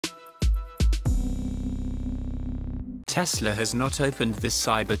Tesla has not opened the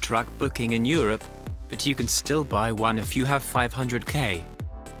Cybertruck booking in Europe, but you can still buy one if you have 500k.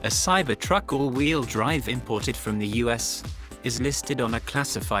 A Cybertruck all-wheel drive imported from the US is listed on a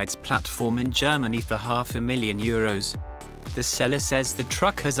classifieds platform in Germany for €500,000. The seller says the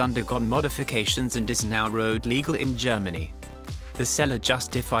truck has undergone modifications and is now road legal in Germany. The seller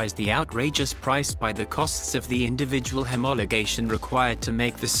justifies the outrageous price by the costs of the individual homologation required to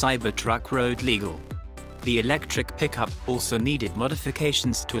make the Cybertruck road legal. The electric pickup also needed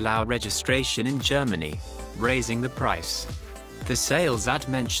modifications to allow registration in Germany, raising the price. The sales ad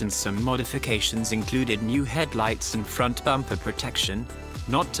mentions some modifications included new headlights and front bumper protection,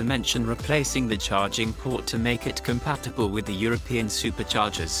 not to mention replacing the charging port to make it compatible with the European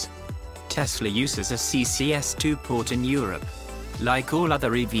superchargers. Tesla uses a CCS2 port in Europe, like all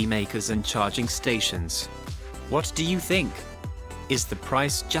other EV makers and charging stations. What do you think? Is the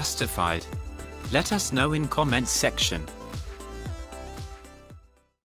price justified? Let us know in comments section.